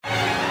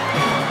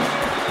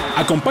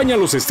Acompaña a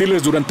los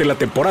Steelers durante la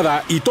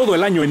temporada y todo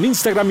el año en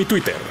Instagram y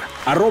Twitter.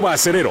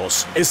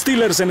 @acereros,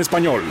 Steelers en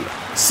español.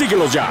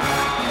 Síguelos ya.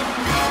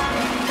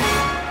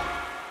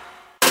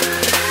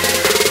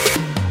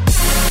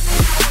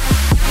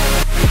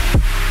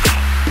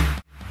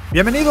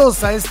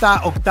 Bienvenidos a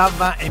esta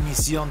octava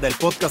emisión del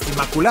podcast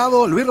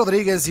Inmaculado. Luis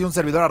Rodríguez y un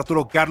servidor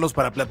Arturo Carlos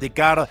para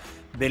platicar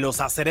de los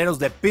Acereros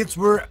de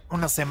Pittsburgh.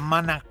 Una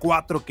semana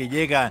 4 que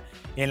llega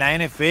en la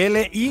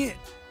NFL y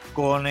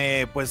con,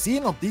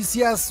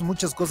 noticias,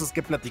 muchas cosas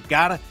que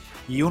platicar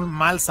y un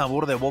mal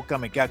sabor de boca,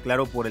 me queda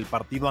claro, por el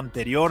partido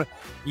anterior.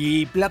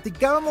 Y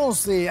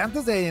platicábamos,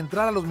 antes de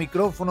entrar a los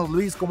micrófonos,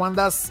 Luis, ¿cómo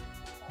andas?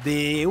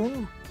 De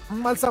un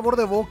mal sabor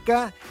de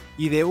boca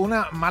y de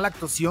una mala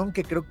actuación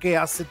que creo que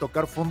hace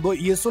tocar fondo,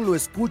 y eso lo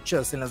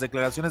escuchas en las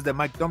declaraciones de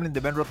Mike Tomlin, de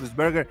Ben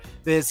Roethlisberger,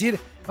 de decir,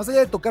 más allá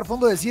de tocar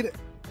fondo, de decir,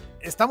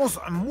 estamos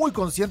muy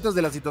conscientes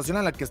de la situación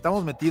en la que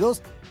estamos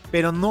metidos,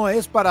 pero no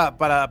es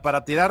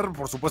para tirar,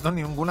 por supuesto,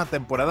 ninguna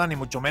temporada, ni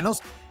mucho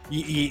menos,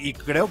 y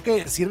creo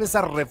que sirve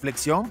esa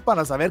reflexión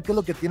para saber qué es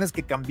lo que tienes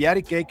que cambiar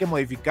y qué hay que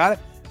modificar,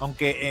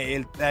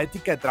 aunque la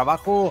ética de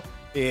trabajo,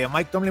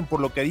 Mike Tomlin, por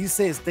lo que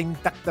dice, está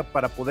intacta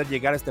para poder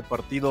llegar a este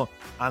partido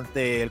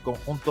ante el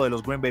conjunto de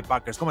los Green Bay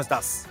Packers. ¿Cómo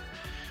estás?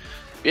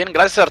 Bien,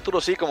 gracias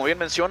Arturo. Sí, como bien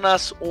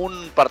mencionas,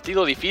 un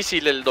partido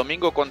difícil el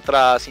domingo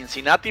contra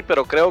Cincinnati,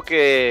 pero creo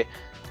que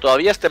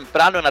todavía es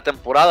temprano en la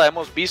temporada.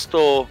 Hemos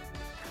visto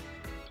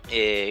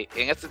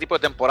en este tipo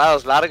de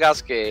temporadas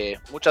largas que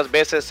muchas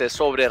veces se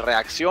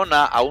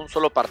sobrereacciona a un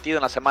solo partido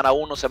en la semana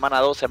 1, semana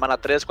 2, semana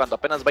 3, cuando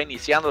apenas va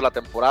iniciando la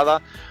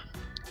temporada.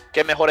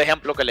 Qué mejor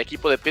ejemplo que el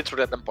equipo de Pittsburgh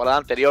de la temporada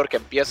anterior, que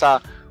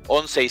empieza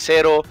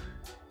 11-0.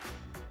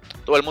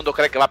 Todo el mundo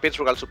cree que va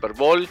Pittsburgh al Super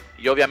Bowl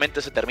y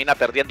obviamente se termina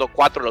perdiendo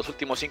 4 de los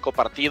últimos 5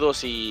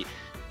 partidos y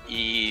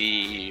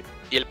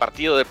el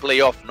partido de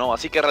playoff, ¿no?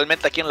 Así que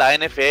realmente aquí en la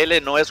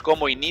NFL no es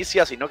cómo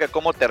inicias, sino que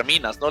cómo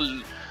terminas, ¿no?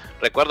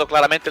 Recuerdo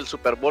claramente el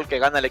Super Bowl que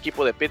gana el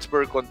equipo de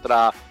Pittsburgh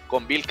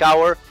con Bill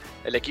Cowher.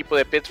 El equipo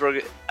de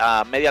Pittsburgh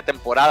a media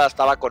temporada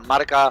estaba con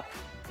marca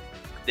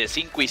de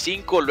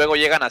 5-5, luego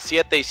llegan a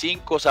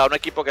 7-5, o sea, un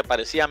equipo que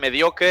parecía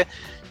mediocre,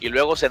 y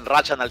luego se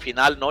enrachan al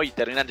final, ¿no? Y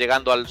terminan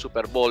llegando al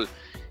Super Bowl.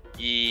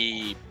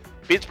 Y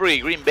Pittsburgh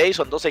y Green Bay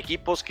son dos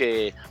equipos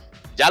que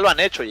ya lo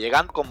han hecho,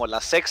 llegan como la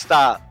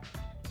sexta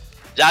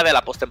llave a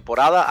la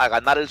postemporada a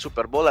ganar el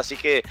Super Bowl, así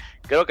que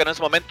creo que no es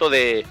momento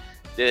de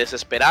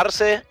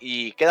desesperarse,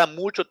 y queda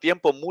mucho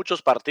tiempo,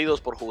 muchos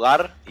partidos por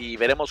jugar, y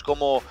veremos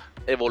cómo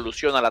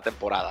evoluciona la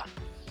temporada.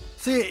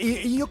 Sí,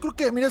 y yo creo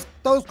que, mira, he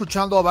estado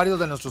escuchando a varios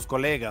de nuestros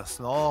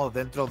colegas, ¿no?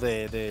 Dentro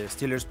de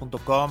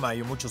Steelers.com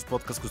hay muchos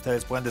podcasts que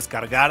ustedes pueden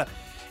descargar.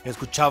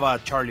 Escuchaba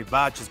a Charlie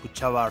Batch,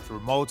 escuchaba a Arthur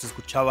Motes,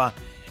 escuchaba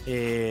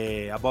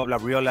a Bob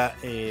Labriola,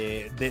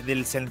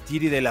 del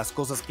sentir y de las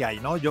cosas que hay,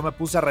 ¿no? Yo me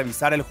puse a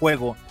revisar el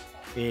juego,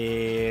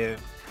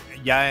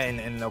 ya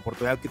en la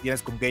oportunidad que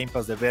tienes con Game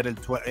Pass de ver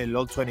el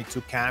All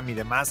 22 Cam y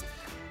demás.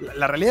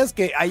 La realidad es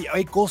que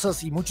hay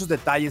cosas y muchos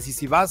detalles, y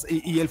si vas,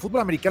 y el fútbol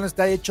americano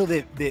está hecho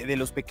de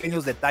los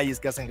pequeños detalles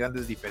que hacen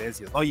grandes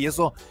diferencias, ¿no? Y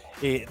eso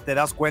te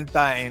das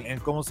cuenta en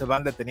cómo se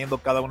van deteniendo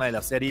cada una de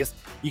las series,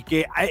 y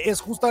que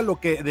es justo lo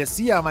que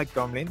decía Mike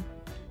Tomlin.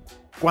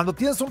 Cuando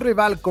tienes un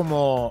rival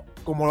como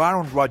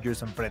Aaron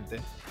Rodgers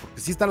enfrente,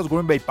 porque sí están los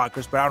Green Bay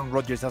Packers, pero Aaron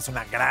Rodgers hace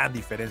una gran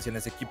diferencia en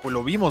ese equipo,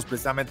 lo vimos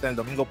precisamente el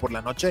domingo por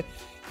la noche.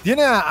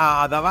 Tiene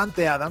a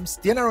Davante Adams,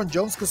 tiene a Aaron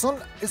Jones, que son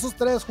esos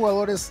 3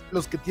 jugadores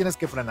los que tienes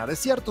que frenar. Es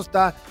cierto,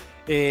 está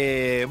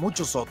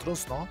muchos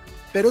otros, ¿no?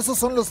 Pero esos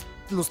son los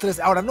 3.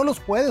 Ahora, no los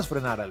puedes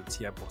frenar al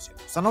 100%. O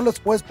sea, no les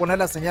puedes poner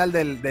la señal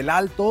del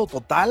alto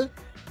total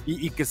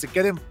y que se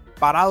queden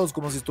parados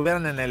como si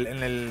estuvieran en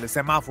el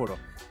semáforo.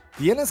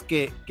 Tienes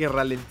que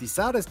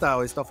ralentizar esta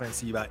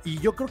ofensiva, y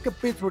yo creo que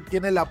Pittsburgh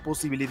tiene la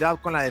posibilidad,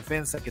 con la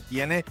defensa que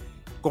tiene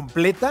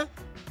completa,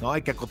 ¿no?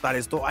 Hay que acotar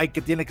esto,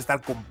 tiene que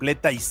estar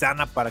completa y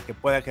sana para que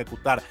pueda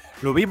ejecutar.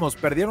 Lo vimos,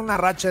 perdieron una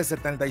racha de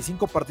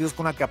 75 partidos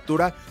con una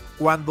captura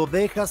cuando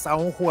dejas a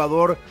un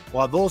jugador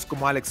o a 2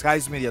 como Alex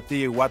Highsmith y a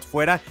T.J. Watt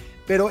fuera,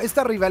 pero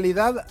esta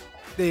rivalidad,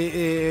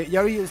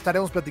 ya hoy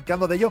estaremos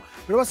platicando de ello,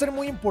 pero va a ser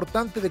muy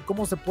importante de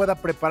cómo se pueda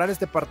preparar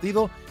este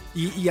partido,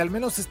 y al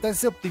menos está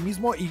ese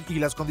optimismo y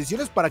las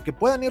condiciones para que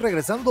puedan ir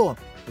regresando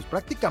pues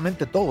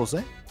prácticamente todos,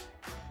 ¿eh?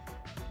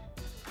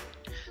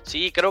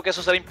 Sí, creo que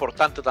eso será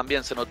importante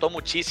también. Se notó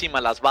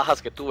muchísimas las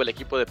bajas que tuvo el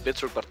equipo de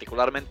Pittsburgh,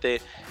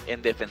 particularmente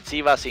en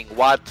defensiva, sin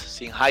Watt,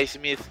 sin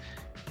Highsmith,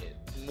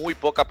 muy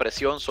poca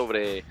presión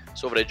sobre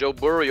Joe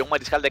Burrow, y un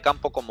mariscal de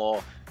campo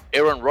como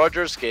Aaron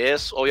Rodgers, que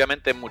es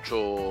obviamente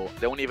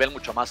de un nivel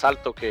mucho más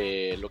alto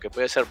que lo que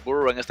puede ser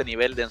Burrow en este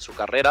nivel en su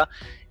carrera.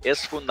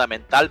 Es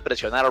fundamental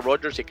presionar a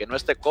Rodgers y que no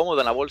esté cómodo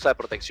en la bolsa de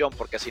protección,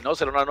 porque si no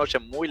será una noche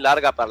muy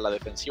larga para la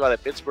defensiva de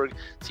Pittsburgh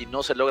si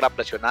no se logra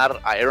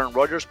presionar a Aaron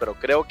Rodgers. Pero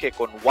creo que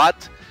con Watt,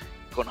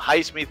 con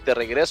Highsmith de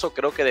regreso,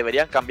 creo que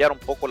deberían cambiar un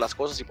poco las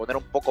cosas y poner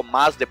un poco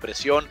más de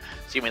presión,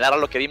 similar a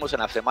lo que vimos en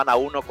la semana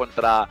 1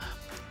 contra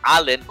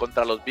Allen,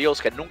 contra los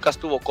Bills, que nunca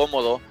estuvo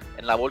cómodo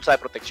en la bolsa de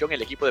protección.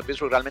 El equipo de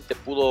Pittsburgh realmente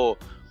pudo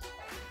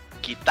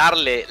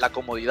quitarle la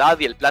comodidad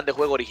y el plan de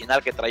juego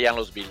original que traían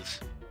los Bills.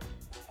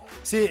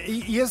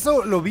 Sí, y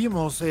eso lo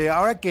vimos,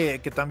 ahora que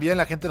también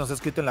la gente nos ha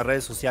escrito en las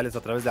redes sociales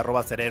a través de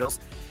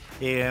 @cereros,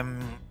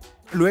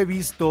 lo he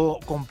visto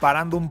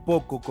comparando un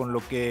poco con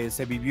lo que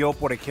se vivió,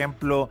 por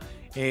ejemplo,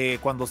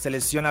 cuando se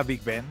lesiona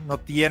Big Ben. No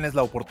tienes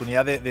la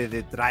oportunidad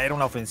de traer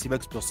una ofensiva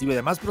explosiva y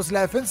demás, pero si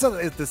la defensa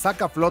te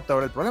saca a flote,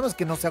 ahora el problema es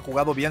que no se ha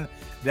jugado bien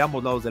de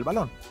ambos lados del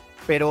balón.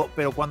 Pero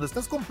cuando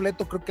estás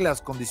completo, creo que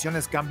las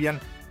condiciones cambian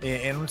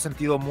en un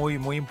sentido muy,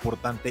 muy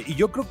importante. Y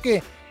yo creo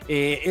que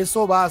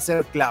eso va a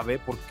ser clave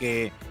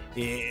porque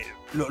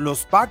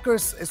los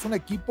Packers es un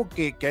equipo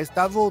que ha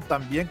estado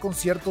también con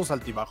ciertos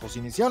altibajos.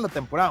 Iniciaron la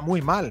temporada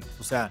muy mal,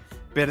 o sea,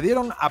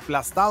 perdieron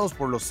aplastados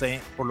por los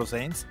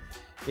Saints.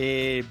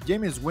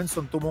 James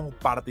Winston tuvo un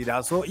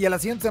partidazo y a la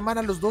siguiente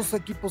semana los dos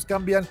equipos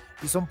cambian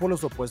y son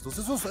polos opuestos.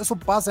 Eso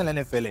pasa en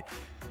la NFL.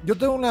 Yo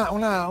tengo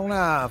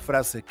una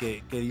frase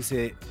que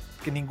dice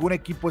que ningún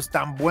equipo es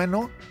tan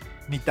bueno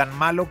ni tan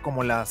malo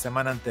como la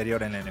semana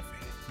anterior en la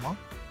NFL, ¿no?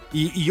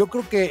 Y yo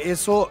creo que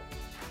eso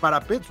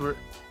para Pittsburgh,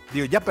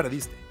 digo, ya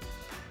perdiste.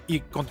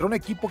 Y contra un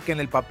equipo que en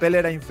el papel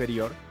era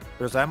inferior,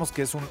 pero sabemos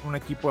que es un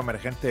equipo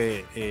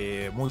emergente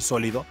muy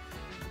sólido.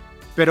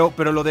 Pero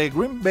lo de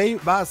Green Bay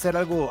va a ser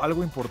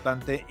algo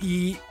importante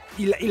y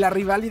la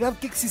rivalidad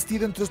que ha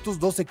existido entre estos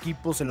dos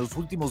equipos en los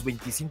últimos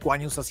 25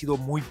 años ha sido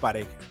muy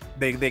pareja,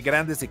 de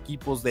grandes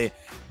equipos, de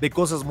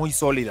cosas muy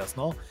sólidas,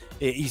 ¿no?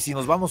 Y si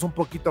nos vamos un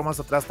poquito más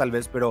atrás tal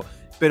vez,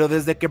 pero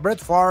desde que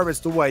Brett Favre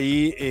estuvo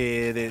ahí,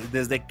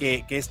 desde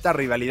que esta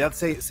rivalidad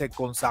se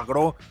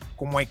consagró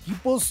como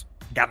equipos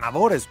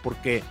ganadores,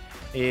 porque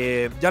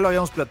ya lo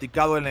habíamos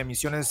platicado en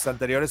emisiones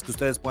anteriores que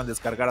ustedes pueden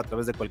descargar a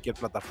través de cualquier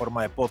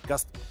plataforma de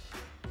podcast.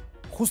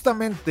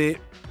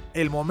 Justamente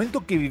el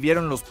momento que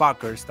vivieron los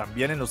Packers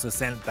también en los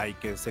 60 y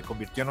que se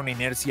convirtió en una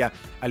inercia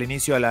al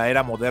inicio de la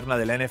era moderna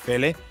de la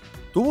NFL,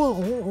 tuvo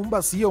un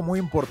vacío muy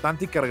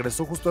importante y que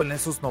regresó justo en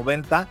esos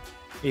 90.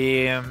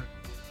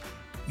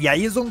 Y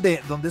ahí es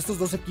donde estos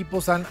dos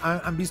equipos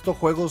han visto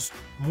juegos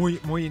muy,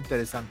 muy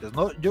interesantes,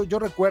 ¿no? Yo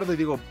recuerdo y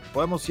digo,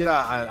 podemos ir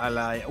a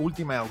la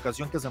última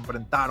ocasión que se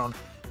enfrentaron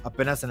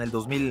apenas en el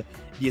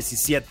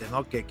 2017,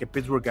 ¿no? Que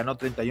Pittsburgh ganó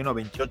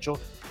 31-28.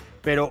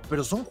 Pero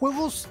son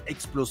juegos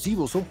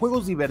explosivos, son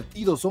juegos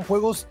divertidos, son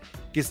juegos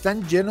que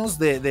están llenos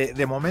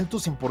de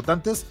momentos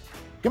importantes.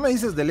 ¿Qué me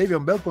dices de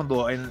Le'Veon Bell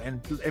cuando en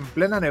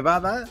plena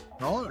Nevada,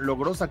 ¿no?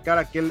 Logró sacar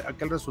aquel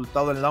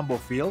resultado en Lambeau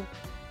Field?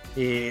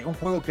 Un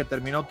juego que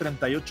terminó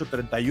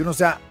 38-31, o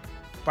sea,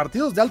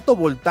 partidos de alto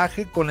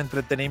voltaje con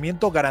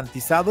entretenimiento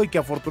garantizado y que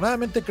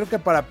afortunadamente creo que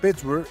para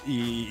Pittsburgh,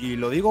 y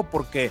lo digo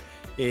porque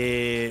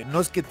no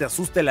es que te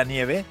asuste la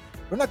nieve,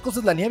 una cosa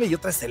es la nieve y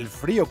otra es el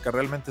frío que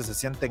realmente se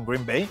siente en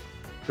Green Bay.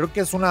 Creo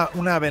que es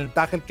una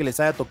ventaja el que les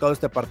haya tocado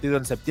este partido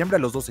en septiembre a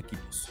los dos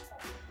equipos.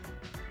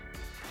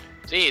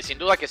 Sí, sin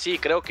duda que sí.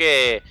 Creo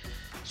que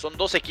son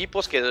dos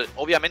equipos que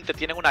obviamente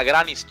tienen una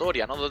gran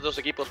historia, ¿no? Los dos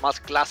equipos más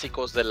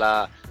clásicos de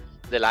la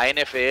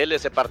NFL.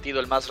 Ese partido,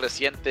 el más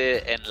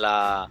reciente en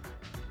la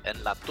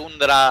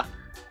tundra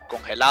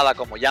congelada,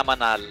 como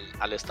llaman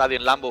al estadio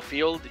en Lambeau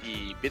Field,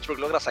 y Pittsburgh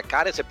logra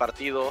sacar ese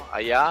partido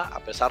allá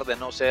a pesar de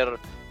no ser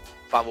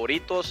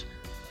favoritos.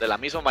 De la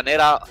misma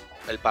manera,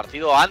 el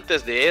partido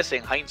antes de ese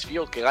en Heinz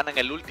Field, que gana en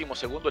el último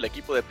segundo el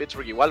equipo de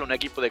Pittsburgh, igual un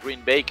equipo de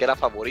Green Bay que era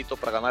favorito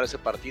para ganar ese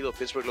partido,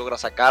 Pittsburgh logra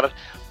sacar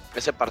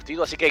ese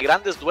partido. Así que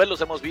grandes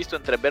duelos hemos visto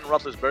entre Ben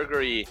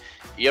Roethlisberger y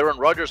Aaron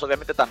Rodgers.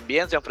 Obviamente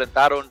también se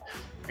enfrentaron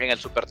en el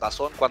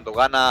Supertazón cuando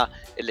gana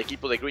el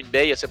equipo de Green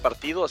Bay ese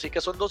partido. Así que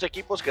son dos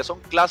equipos que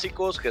son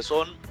clásicos, que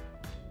son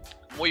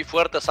muy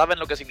fuertes, saben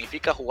lo que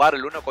significa jugar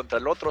el uno contra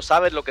el otro,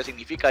 saben lo que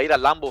significa ir a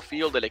Lambeau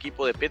Field del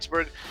equipo de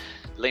Pittsburgh,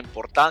 la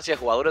importancia de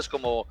jugadores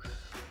como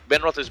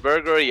Ben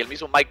Roethlisberger y el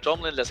mismo Mike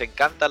Tomlin. Les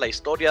encanta la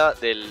historia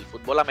del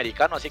fútbol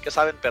americano, así que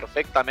saben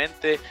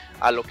perfectamente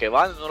a lo que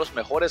van, uno de los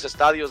mejores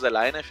estadios de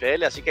la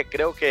NFL, así que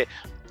creo que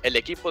el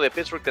equipo de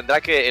Pittsburgh tendrá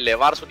que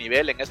elevar su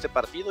nivel en este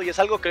partido, y es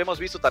algo que hemos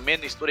visto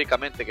también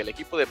históricamente, que el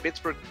equipo de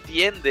Pittsburgh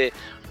tiende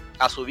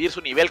a subir su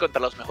nivel contra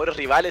los mejores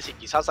rivales y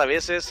quizás a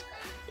veces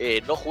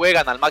no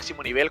juegan al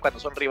máximo nivel cuando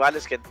son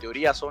rivales que en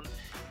teoría son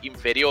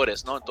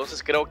inferiores, ¿no?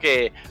 Entonces creo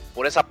que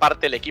por esa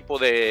parte el equipo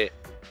de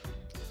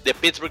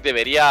Pittsburgh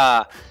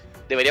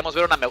deberíamos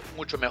ver una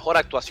mucho mejor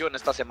actuación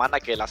esta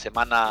semana que la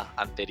semana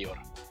anterior.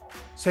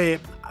 Sí,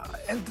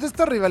 entre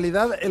esta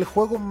rivalidad, el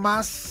juego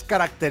más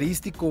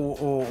característico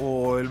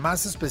o el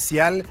más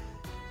especial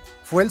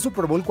fue el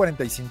Super Bowl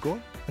 45.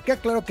 Me queda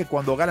claro que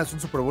cuando ganas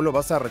un Super Bowl lo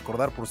vas a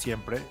recordar por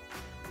siempre.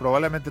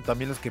 Probablemente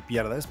también los que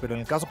pierdas, pero en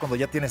el caso cuando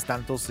ya tienes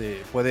tantos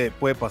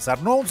puede pasar,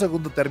 no un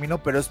segundo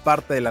término, pero es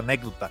parte de la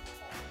anécdota.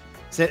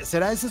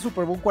 ¿Será ese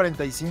Super Bowl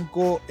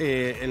 45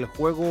 el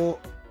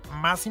juego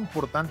más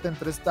importante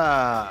entre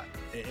esta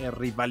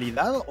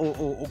rivalidad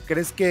o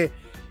crees que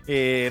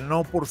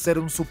no por ser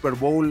un Super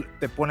Bowl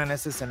te ponen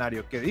ese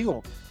escenario? Que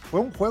digo, fue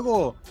un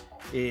juego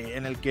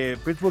en el que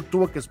Pittsburgh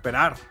tuvo que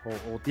esperar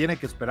o tiene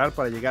que esperar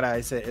para llegar a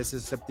ese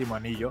séptimo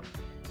anillo.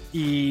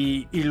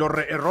 y los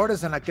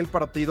errores en aquel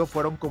partido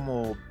fueron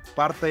como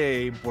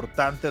parte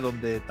importante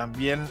donde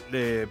también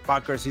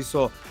Packers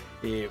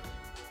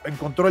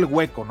encontró el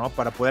hueco, ¿no?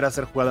 Para poder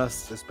hacer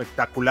jugadas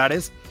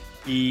espectaculares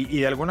y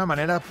de alguna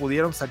manera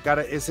pudieron sacar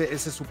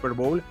ese Super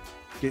Bowl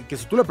que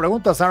si tú le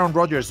preguntas a Aaron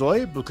Rodgers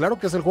hoy, pues claro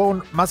que es el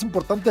juego más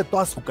importante de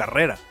toda su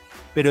carrera,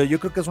 pero yo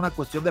creo que es una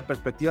cuestión de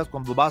perspectivas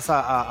cuando vas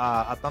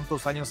a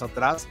tantos años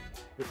atrás.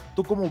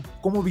 ¿Tú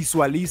cómo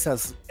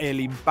visualizas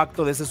el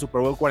impacto de ese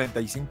Super Bowl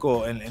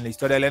 45 en la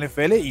historia de la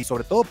NFL y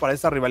sobre todo para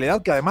esta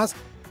rivalidad que además,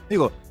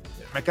 digo,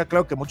 me queda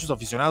claro que muchos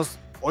aficionados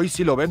hoy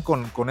sí lo ven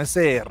con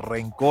ese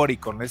rencor y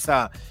con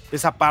esa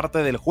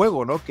parte del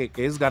juego, ¿no? Que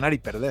es ganar y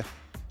perder.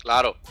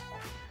 Claro.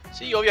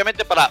 Sí,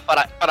 obviamente para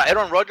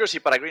Aaron Rodgers y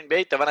para Green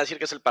Bay te van a decir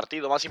que es el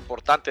partido más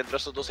importante entre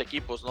estos dos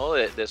equipos, ¿no?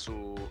 De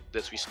su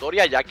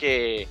historia, ya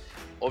que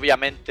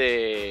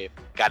obviamente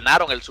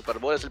ganaron el Super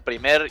Bowl, es el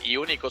primer y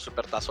único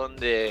supertazón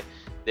de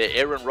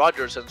Aaron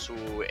Rodgers en su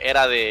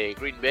era de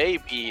Green Bay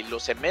y lo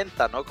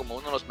cementa, ¿no? Como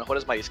uno de los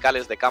mejores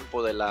mariscales de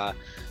campo de la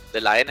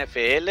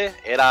NFL.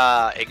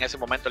 Era en ese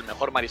momento el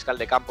mejor mariscal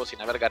de campo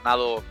sin haber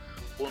ganado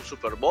un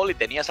Super Bowl y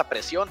tenía esa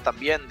presión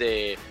también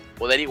de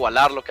poder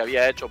igualar lo que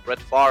había hecho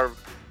Brett Favre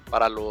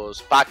para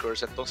los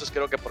Packers. Entonces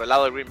creo que por el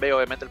lado de Green Bay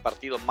obviamente el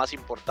partido más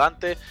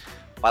importante.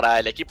 Para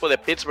el equipo de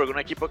Pittsburgh, un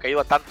equipo que ha ido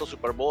a tantos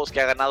Super Bowls,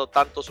 que ha ganado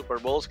tantos Super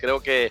Bowls,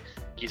 creo que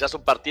quizás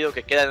un partido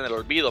que queda en el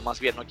olvido, más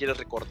bien no quieres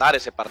recordar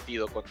ese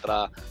partido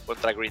contra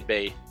Green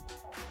Bay.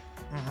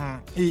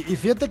 Y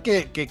fíjate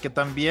que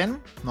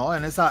también, ¿no?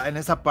 En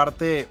esa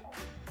parte,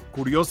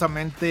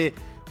 curiosamente,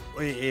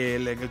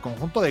 el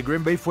conjunto de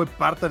Green Bay fue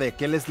parte de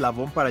aquel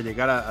eslabón para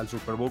llegar al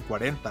Super Bowl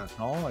 40,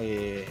 ¿no?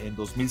 En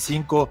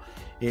 2005,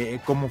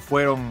 cómo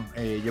fueron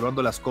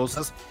llevando las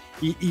cosas.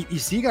 Y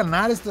sí,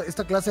 ganar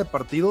esta clase de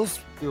partidos,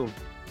 digo,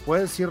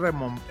 puedes ir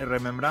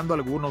remembrando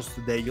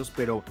algunos de ellos,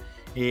 pero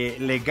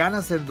le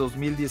ganas en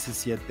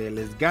 2017,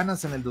 les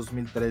ganas en el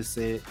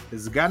 2013,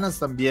 les ganas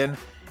también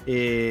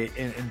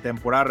en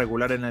temporada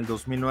regular en el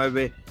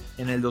 2009,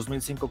 en el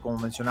 2005, como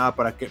mencionaba,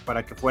 para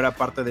que fuera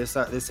parte de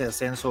ese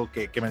ascenso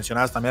que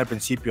mencionabas también al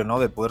principio, ¿no?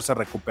 De poderse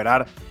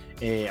recuperar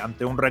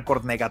ante un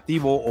récord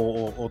negativo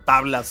o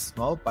tablas,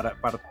 ¿no? Para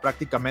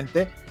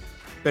prácticamente,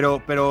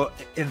 pero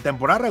en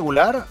temporada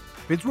regular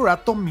Pittsburgh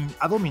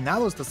ha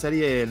dominado esta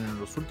serie en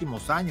los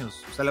últimos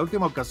años. O sea, la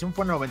última ocasión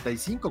fue en el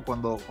 95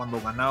 cuando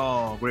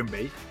ganó Green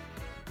Bay.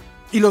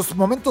 Y los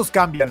momentos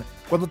cambian.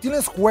 Cuando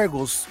tienes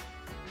juegos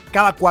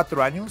cada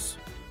 4 años,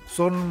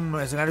 son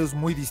escenarios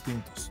muy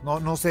distintos.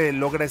 No se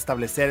logra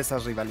establecer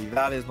esas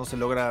rivalidades, no se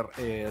logra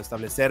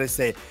establecer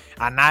ese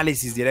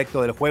análisis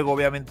directo del juego.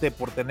 Obviamente,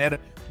 por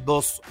tener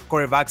 2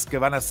 quarterbacks que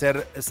van a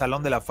ser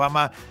Salón de la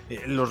Fama,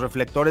 los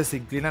reflectores se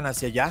inclinan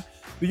hacia allá.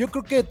 Pero yo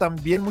creo que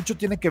también mucho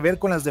tiene que ver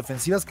con las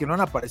defensivas que no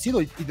han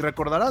aparecido. Y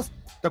recordarás,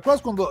 ¿te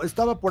acuerdas cuando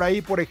estaba por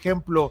ahí, por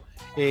ejemplo,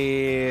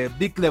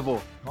 Dick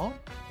LeBeau, ¿no?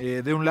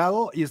 De un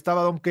lado y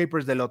estaba Dom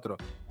Capers del otro?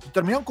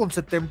 Terminaron con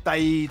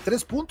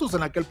 73 puntos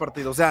en aquel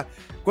partido. O sea,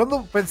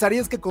 ¿cuándo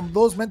pensarías que con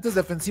 2 mentes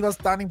defensivas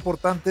tan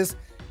importantes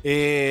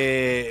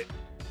se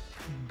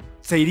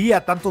iría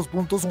a tantos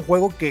puntos? Un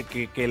juego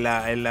que en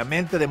la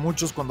mente de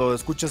muchos, cuando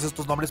escuchas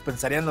estos nombres,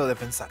 pensarían en lo de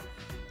defensa.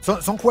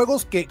 Son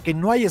juegos que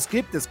no hay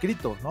script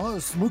escrito, ¿no?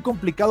 Es muy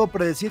complicado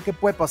predecir qué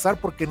puede pasar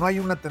porque no hay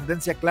una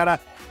tendencia clara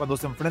cuando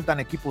se enfrentan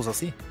equipos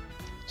así.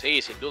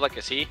 Sí, sin duda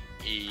que sí.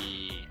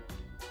 Y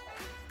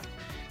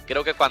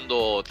creo que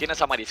cuando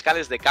tienes a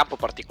mariscales de campo,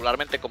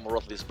 particularmente como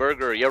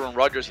Roethlisberger y Aaron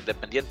Rodgers,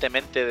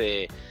 independientemente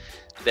de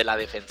la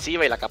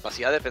defensiva y la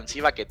capacidad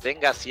defensiva que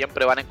tenga,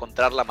 siempre van a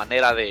encontrar la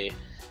manera de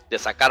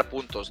sacar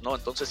puntos, ¿no?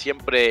 Entonces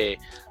siempre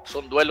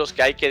son duelos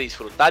que hay que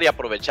disfrutar y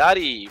aprovechar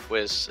y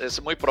pues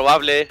es muy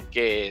probable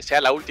que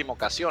sea la última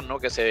ocasión, ¿no?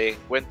 Que se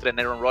encuentren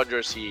Aaron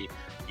Rodgers y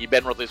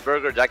Ben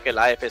Roethlisberger, ya que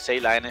la AFC y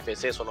la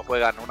NFC solo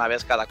juegan una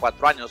vez cada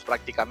 4 años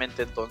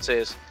prácticamente,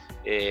 entonces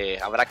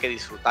habrá que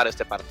disfrutar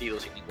este partido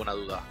sin ninguna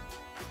duda.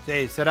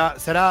 Sí,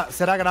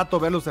 será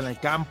grato verlos en el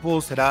campo,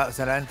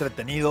 será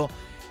entretenido.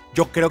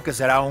 Yo creo que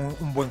será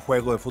un buen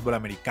juego de fútbol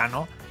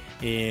americano.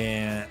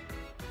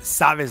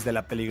 Sabes de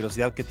la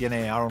peligrosidad que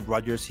tiene Aaron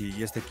Rodgers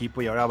y este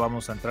equipo, y ahora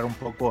vamos a entrar un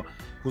poco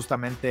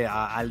justamente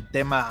al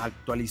tema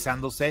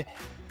actualizándose.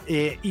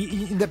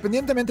 Y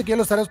independientemente que ya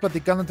lo estaremos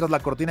platicando tras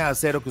la cortina de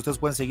acero, que ustedes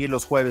pueden seguir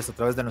los jueves a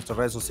través de nuestras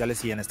redes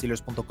sociales y en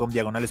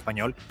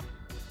steelers.com/español.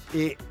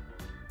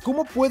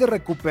 ¿Cómo puede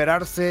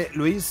recuperarse,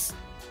 Luis,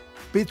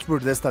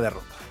 Pittsburgh de esta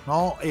derrota?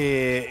 No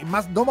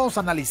vamos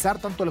a analizar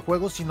tanto el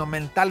juego, sino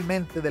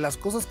mentalmente de las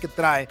cosas que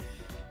trae.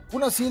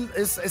 Uno sí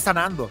es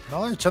sanando,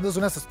 ¿no? Echándose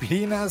unas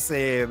aspirinas,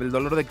 el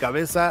dolor de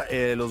cabeza,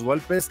 los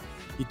golpes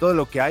y todo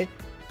lo que hay.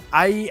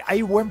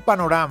 Hay buen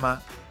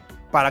panorama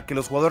para que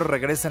los jugadores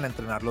regresen a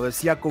entrenar. Lo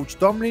decía Coach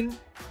Tomlin,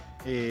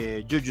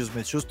 Juju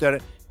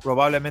Smith-Schuster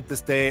probablemente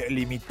esté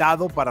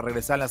limitado para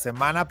regresar en la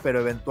semana, pero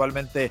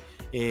eventualmente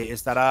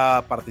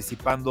estará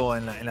participando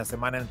en la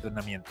semana de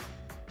entrenamiento,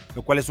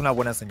 lo cual es una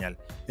buena señal.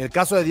 El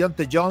caso de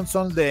Diontae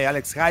Johnson, de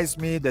Alex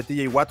Highsmith, de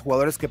TJ Watt,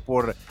 jugadores que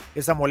por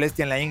esa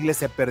molestia en la ingle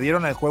se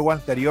perdieron el juego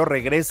anterior,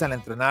 regresan a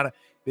entrenar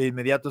de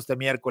inmediato este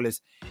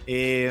miércoles.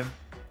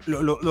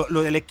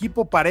 Lo del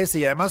equipo parece,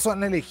 y además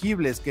son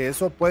elegibles, que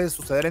eso puede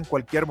suceder en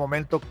cualquier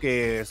momento,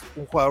 que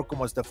un jugador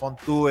como Stephon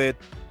Tuitt,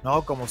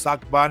 ¿no? Como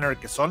Zach Banner,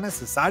 que son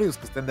necesarios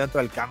que estén dentro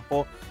del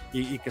campo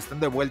y que estén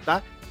de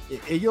vuelta,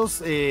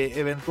 ellos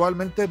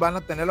eventualmente van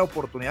a tener la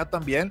oportunidad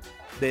también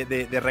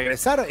de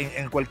regresar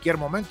en cualquier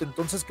momento.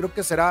 Entonces creo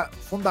que será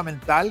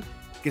fundamental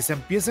que se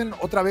empiecen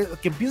otra vez,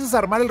 que empieces a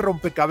armar el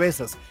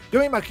rompecabezas. Yo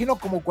me imagino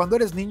como cuando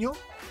eres niño,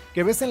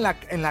 que ves en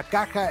la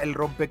caja el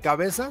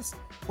rompecabezas.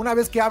 Una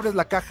vez que abres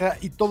la caja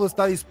y todo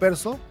está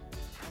disperso,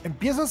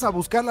 empiezas a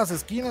buscar las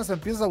esquinas,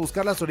 empiezas a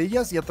buscar las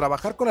orillas y a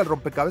trabajar con el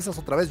rompecabezas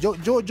otra vez.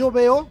 Yo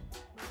veo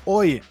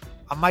hoy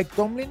a Mike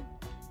Tomlin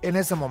en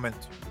ese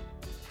momento.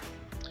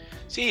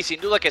 Sí, sin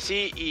duda que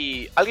sí,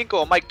 y alguien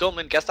como Mike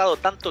Tomlin, que ha estado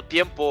tanto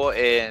tiempo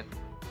en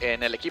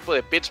el equipo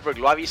de Pittsburgh,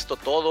 lo ha visto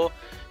todo.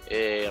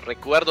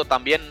 Recuerdo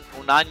también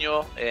un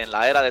año en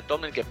la era de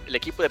Tomlin que el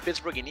equipo de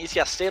Pittsburgh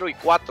inicia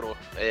 0-4,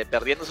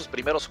 perdiendo sus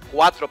primeros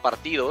 4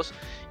 partidos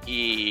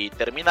y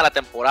termina la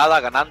temporada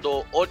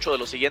ganando 8 de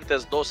los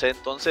siguientes 12.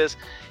 Entonces,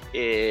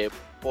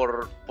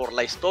 por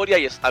la historia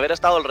y haber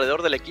estado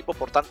alrededor del equipo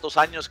por tantos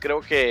años,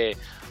 creo que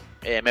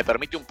me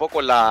permite un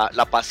poco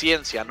la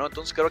paciencia, ¿no?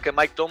 Entonces creo que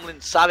Mike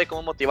Tomlin sabe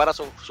cómo motivar a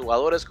sus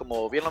jugadores.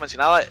 Como bien lo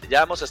mencionaba,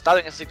 ya hemos estado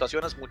en esas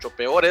situaciones mucho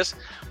peores,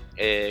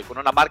 con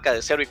una marca de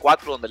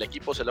 0-4 donde el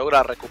equipo se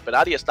logra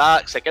recuperar y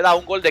se queda a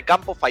un gol de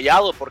campo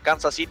fallado por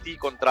Kansas City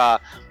contra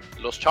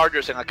los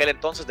Chargers en aquel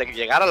entonces de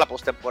llegar a la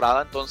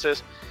postemporada.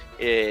 Entonces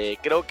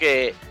creo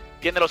que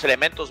tiene los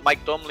elementos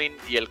Mike Tomlin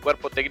y el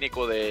cuerpo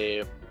técnico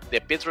de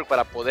Pittsburgh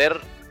para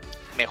poder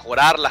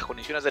mejorar las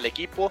condiciones del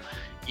equipo.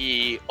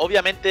 Y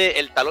obviamente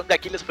el talón de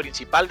Aquiles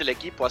principal del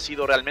equipo ha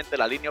sido realmente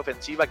la línea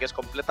ofensiva, que es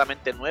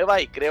completamente nueva,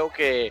 y creo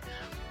que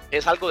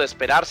es algo de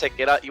esperarse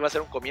que iba a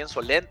ser un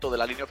comienzo lento de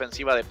la línea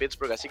ofensiva de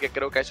Pittsburgh, así que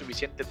creo que hay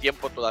suficiente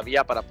tiempo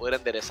todavía para poder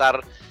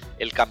enderezar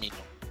el camino.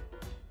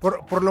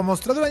 Por lo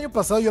mostrado el año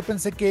pasado, yo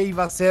pensé que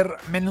iba a ser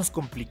menos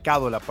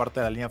complicado la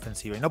parte de la línea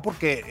ofensiva, y no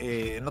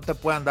porque no te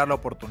puedan dar la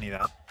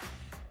oportunidad,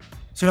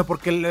 sino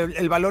porque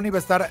el balón iba a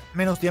estar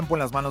menos tiempo en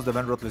las manos de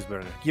Ben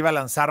Roethlisberger, que iba a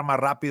lanzar más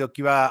rápido,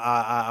 que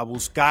iba a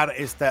buscar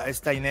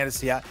esta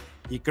inercia,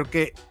 y creo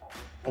que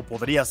o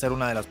podría ser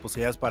una de las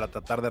posibilidades para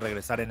tratar de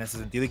regresar en ese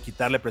sentido y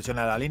quitarle presión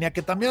a la línea,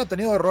 que también ha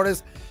tenido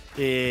errores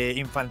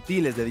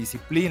infantiles, de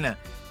disciplina,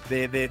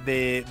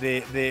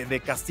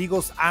 de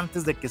castigos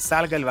antes de que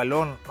salga el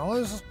balón, ¿no?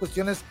 Esas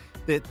cuestiones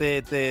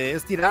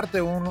es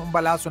tirarte un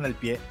balazo en el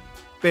pie,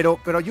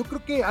 pero yo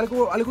creo que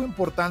algo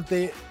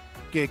importante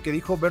que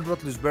dijo Ben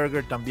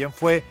Roethlisberger también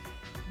fue: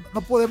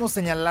 no podemos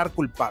señalar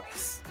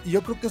culpables, y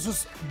yo creo que eso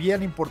es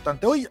bien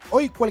importante.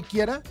 Hoy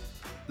cualquiera,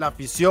 la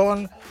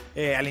afición,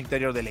 al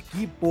interior del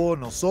equipo,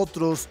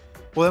 nosotros,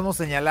 podemos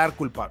señalar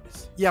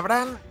culpables, y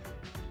habrán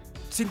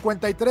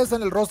 53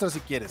 en el roster si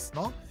quieres,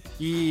 ¿no?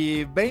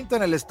 Y 20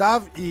 en el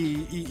staff,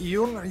 y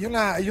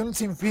un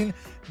sinfín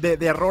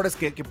de errores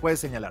que puedes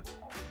señalar,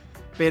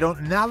 pero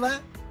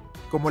nada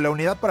como la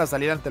unidad para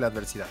salir ante la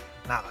adversidad.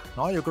 Nada,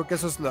 ¿no? Yo creo que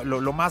eso es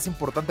lo más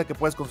importante que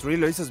puedes construir.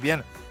 Lo dices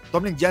bien,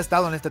 Tomlin ya ha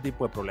estado en este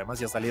tipo de problemas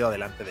y ha salido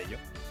adelante de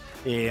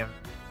ello.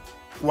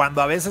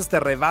 Cuando a veces te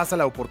rebasa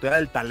la oportunidad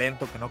del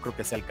talento, que no creo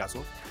que sea el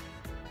caso,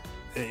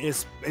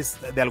 es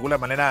de alguna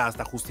manera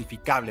hasta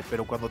justificable,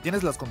 pero cuando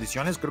tienes las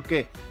condiciones, creo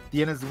que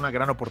tienes una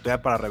gran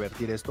oportunidad para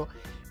revertir esto.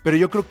 Pero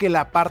yo creo que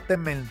la parte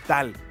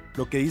mental,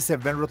 lo que dice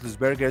Ben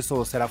Roethlisberger,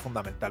 eso será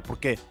fundamental,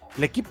 porque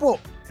el equipo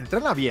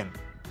entrena bien.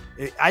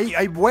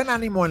 Hay buen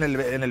ánimo en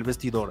el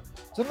vestidor.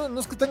 O sea, no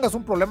es que tengas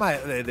un problema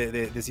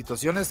de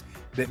situaciones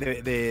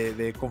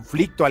de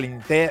conflicto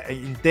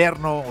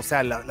interno. O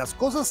sea, las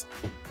cosas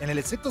en el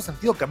estricto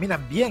sentido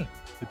caminan bien.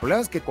 El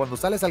problema es que cuando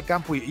sales al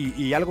campo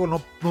y algo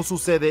no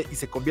sucede y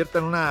se convierte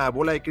en una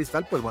bola de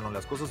cristal, pues bueno,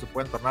 las cosas se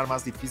pueden tornar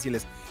más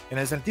difíciles en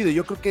ese sentido. Y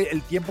yo creo que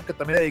el tiempo que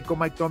también dedicó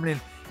Mike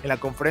Tomlin en la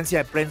conferencia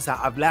de prensa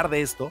a hablar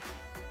de esto,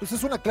 pues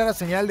es una clara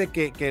señal de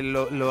que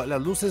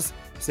las luces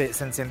se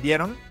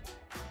encendieron,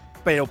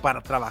 pero para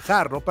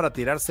trabajar, no para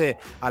tirarse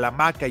a la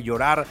hamaca y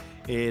llorar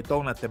toda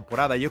una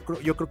temporada. Yo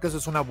creo que eso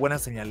es una buena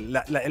señal.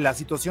 La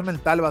situación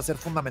mental va a ser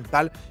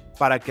fundamental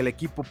para que el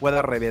equipo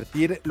pueda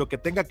revertir lo que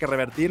tenga que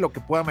revertir, lo que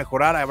pueda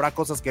mejorar. Habrá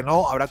cosas que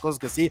no, habrá cosas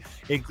que sí,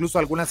 e incluso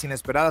algunas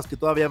inesperadas que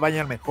todavía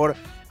vayan mejor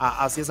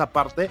hacia esa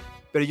parte.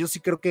 Pero yo sí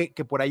creo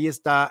que por ahí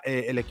está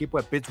el equipo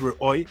de Pittsburgh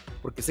hoy,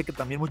 porque sé que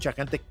también mucha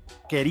gente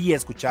quería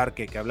escuchar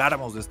que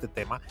habláramos de este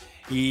tema.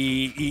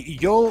 Y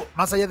yo,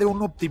 más allá de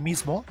un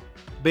optimismo,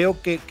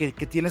 veo que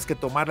tienes que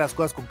tomar las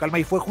cosas con calma,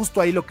 y fue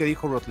justo ahí lo que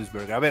dijo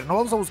Roethlisberger. A ver, no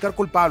vamos a buscar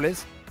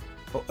culpables,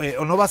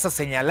 o no vas a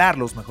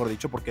señalarlos, mejor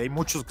dicho, porque hay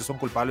muchos que son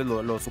culpables.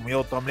 Lo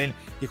asumió Tomlin,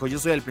 dijo: yo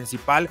soy el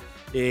principal,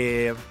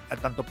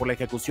 tanto por la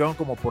ejecución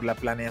como por la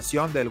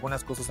planeación de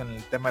algunas cosas en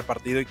el tema de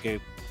partido, y que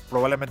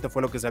probablemente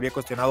fue lo que se había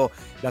cuestionado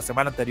la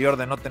semana anterior,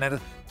 de no tener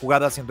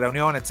jugadas sin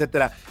reunión,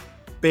 etcétera.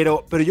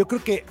 Pero yo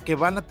creo que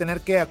van a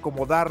tener que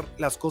acomodar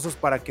las cosas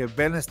para que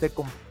Ben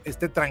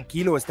esté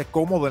tranquilo, esté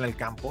cómodo en el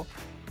campo.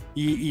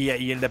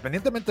 y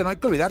independientemente, no hay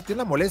que olvidar, tiene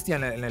la molestia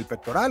en el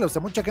pectoral. O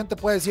sea, mucha gente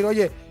puede decir,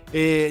 oye,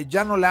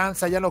 ya no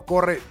lanza, ya no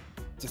corre.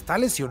 Está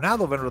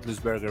lesionado Ben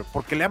Roethlisberger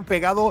porque le han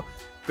pegado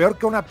peor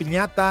que una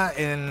piñata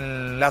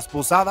en las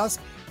posadas,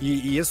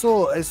 y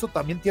eso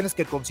también tienes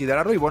que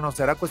considerarlo, y bueno,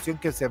 será cuestión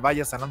que se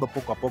vaya sanando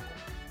poco a poco.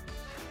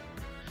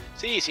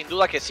 Sí, sin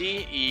duda que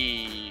sí,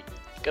 y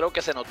creo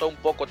que se notó un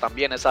poco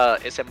también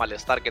ese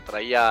malestar que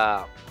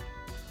traía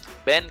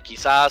Ben,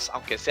 quizás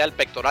aunque sea el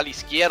pectoral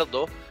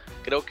izquierdo,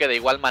 creo que de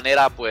igual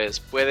manera pues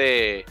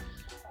puede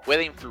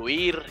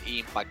influir e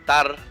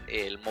impactar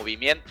el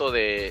movimiento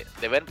de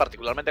Ben,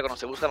 particularmente cuando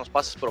se buscan los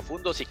pases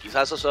profundos, y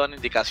quizás eso sea una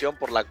indicación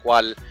por la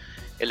cual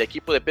el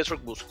equipo de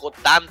Pittsburgh buscó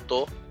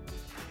tanto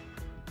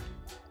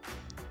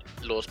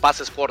los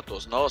pases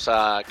cortos, ¿no? O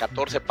sea,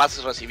 14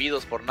 pases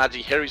recibidos por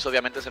Najee Harris.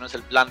 Obviamente ese no es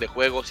el plan de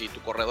juego. Si tu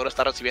corredor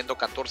está recibiendo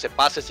 14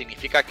 pases,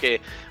 significa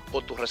que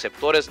o tus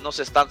receptores no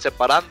se están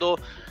separando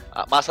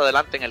más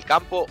adelante en el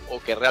campo, o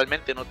que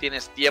realmente no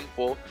tienes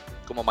tiempo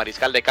como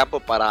mariscal de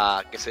campo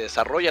para que se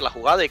desarrolle la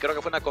jugada, y creo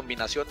que fue una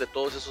combinación de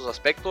todos esos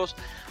aspectos,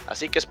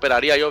 así que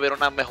esperaría yo ver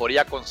una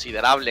mejoría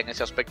considerable en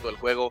ese aspecto del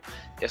juego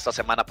esta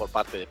semana por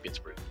parte de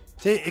Pittsburgh.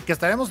 Sí, que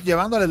estaremos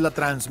llevándoles la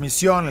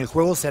transmisión. El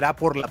juego será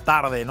por la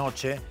tarde,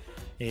 noche,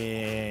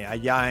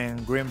 allá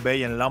en Green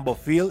Bay, en Lambeau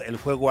Field. El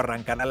juego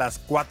arrancará a las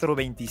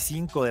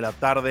 4:25 de la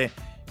tarde,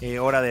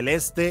 hora del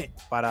este,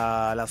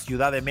 para la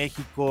Ciudad de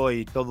México,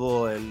 y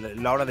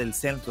la hora del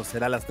centro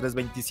será a las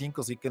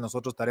 3:25, así que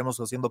nosotros estaremos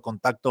haciendo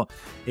contacto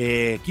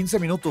 15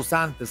 minutos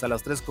antes, a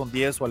las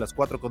 3:10 o a las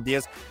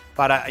 4:10,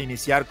 para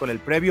iniciar con el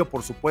previo.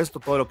 Por supuesto,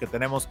 todo lo que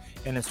tenemos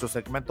en nuestro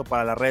segmento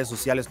para las redes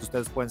sociales, que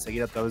ustedes pueden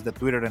seguir a través de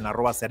Twitter en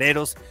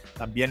 @cereros,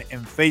 también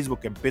en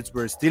Facebook en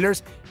Pittsburgh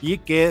Steelers, y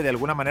que de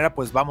alguna manera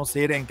pues vamos a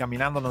ir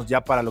encaminándonos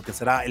ya para lo que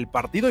será el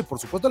partido, y por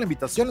supuesto la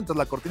invitación entre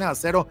la cortina de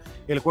acero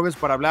el jueves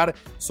para hablar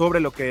sobre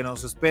lo que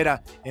nos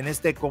espera en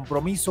este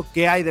compromiso,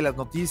 qué hay de las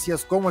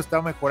noticias, cómo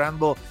está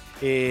mejorando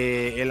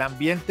el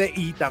ambiente,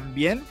 y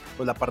también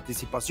pues la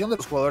participación de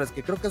los jugadores,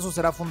 que creo que eso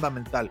será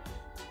fundamental.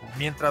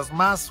 Mientras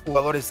más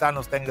jugadores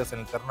sanos tengas en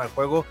el terreno de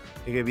juego,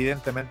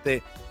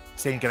 evidentemente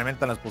se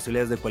incrementan las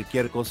posibilidades de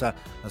cualquier cosa,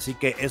 así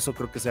que eso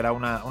creo que será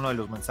uno de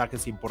los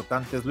mensajes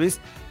importantes, Luis.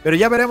 Pero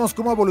ya veremos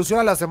cómo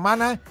evoluciona la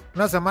semana,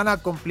 una semana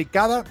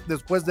complicada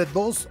después de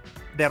 2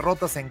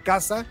 derrotas en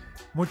casa.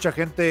 Mucha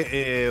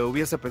gente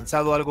hubiese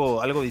pensado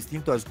algo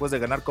distinto después de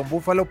ganar con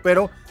Buffalo,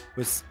 pero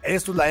pues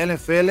esto es la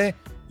NFL,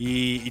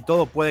 y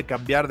todo puede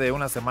cambiar de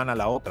una semana a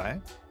la otra,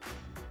 ¿eh?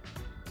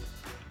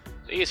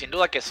 Sí, sin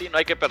duda que sí, no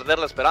hay que perder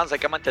la esperanza, hay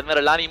que mantener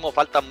el ánimo,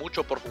 falta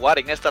mucho por jugar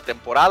en esta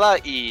temporada,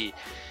 y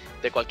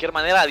de cualquier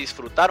manera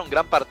disfrutar un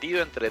gran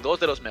partido entre dos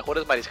de los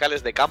mejores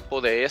mariscales de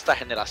campo de esta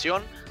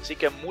generación, así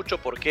que mucho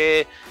por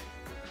qué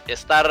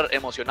estar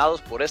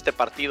emocionados por este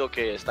partido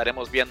que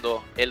estaremos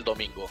viendo el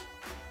domingo.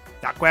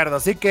 De acuerdo,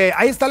 así que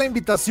ahí está la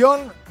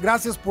invitación.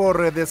 Gracias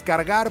por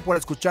descargar, por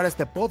escuchar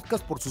este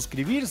podcast, por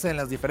suscribirse en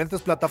las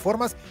diferentes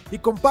plataformas, y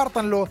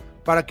compártanlo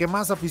para que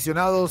más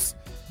aficionados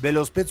de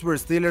los Pittsburgh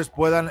Steelers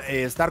puedan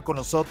estar con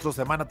nosotros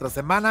semana tras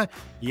semana,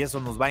 y eso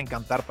nos va a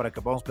encantar para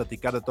que podamos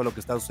platicar de todo lo que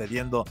está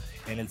sucediendo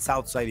en el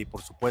Southside y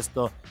por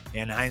supuesto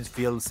en Heinz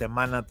Field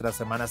semana tras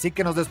semana. Así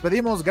que nos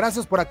despedimos.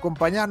 Gracias por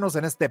acompañarnos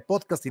en este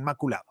podcast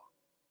inmaculado.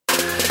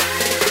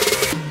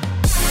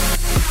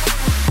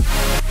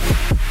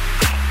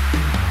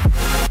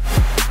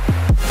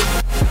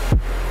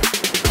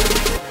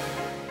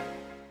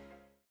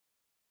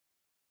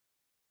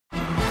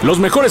 Los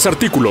mejores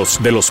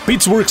artículos de los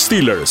Pittsburgh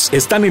Steelers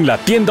están en la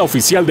tienda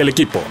oficial del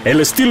equipo,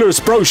 el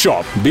Steelers Pro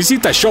Shop.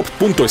 Visita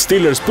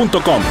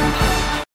shop.steelers.com.